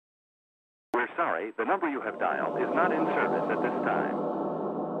We're sorry, the number you have dialed is not in service at this time.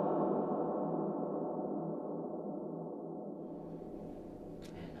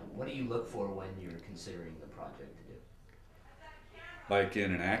 And what do you look for when you're considering the project to do? Like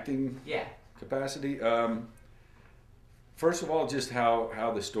in an acting Yeah. capacity? First of all, just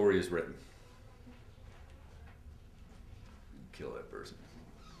how the story is written. Kill that person.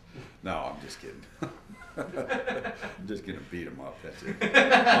 No, I'm just kidding. I'm just gonna beat him up. That's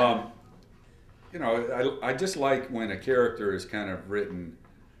it. You know, I just like when a character is kind of written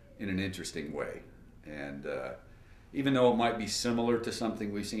in an interesting way, and even though it might be similar to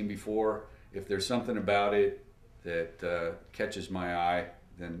something we've seen before, if there's something about it that catches my eye,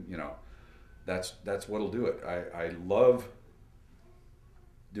 then you know, that's what'll do it. I love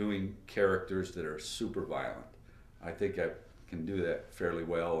doing characters that are super violent. I think I can do that fairly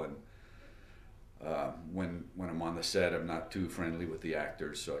well, and when I'm on the set, I'm not too friendly with the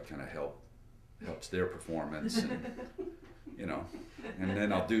actors, so it kind of helps their performance, and you know, and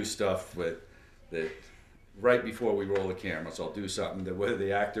then I'll do stuff that right before we roll the cameras, I'll do something that where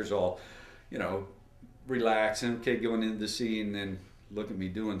the actors all, you know, relax and okay, going into the scene, then look at me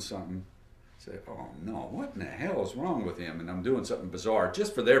doing something, say, oh no, what in the hell is wrong with him? And I'm doing something bizarre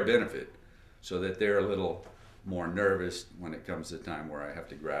just for their benefit, so that they're a little more nervous when it comes to the time where I have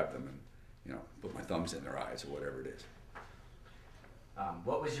to grab them and, you know, put my thumbs in their eyes or whatever it is.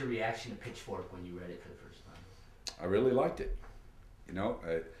 What was your reaction to Pitchfork when you read it for the first time? I really liked it. You know,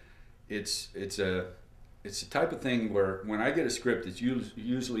 it's a type of thing where when I get a script, it's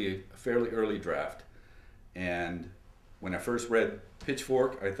usually a fairly early draft, and when I first read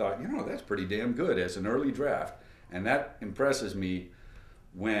Pitchfork, I thought, you know, that's pretty damn good as an early draft, and that impresses me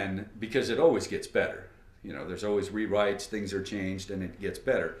because it always gets better. You know, there's always rewrites, things are changed, and it gets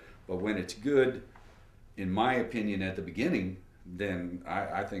better. But when it's good, in my opinion, at the beginning, then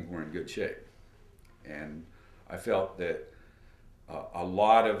I think we're in good shape. And I felt that a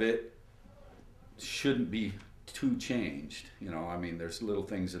lot of it shouldn't be too changed. You know, I mean, there's little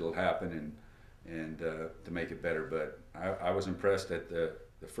things that'll happen and to make it better. But I was impressed at the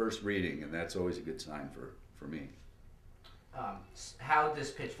first reading, and that's always a good sign for me. How does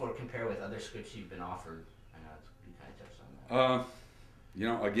Pitchfork compare with other scripts you've been offered? I know you kind of touched on that. You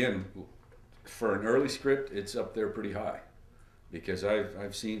know, again, for an early script, it's up there pretty high, because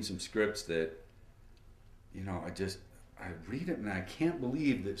I've seen some scripts that, you know, I read it and I can't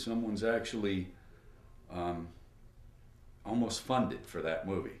believe that someone's actually almost funded for that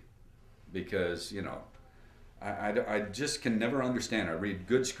movie, because, you know, I just can never understand. I read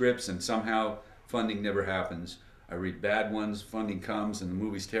good scripts and somehow funding never happens. I read bad ones, funding comes, and the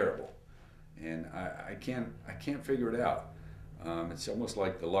movie's terrible, and I can't figure it out. It's almost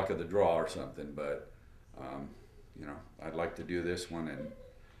like the luck of the draw or something, but you know, I'd like to do this one, and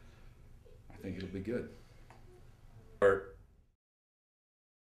I think it'll be good.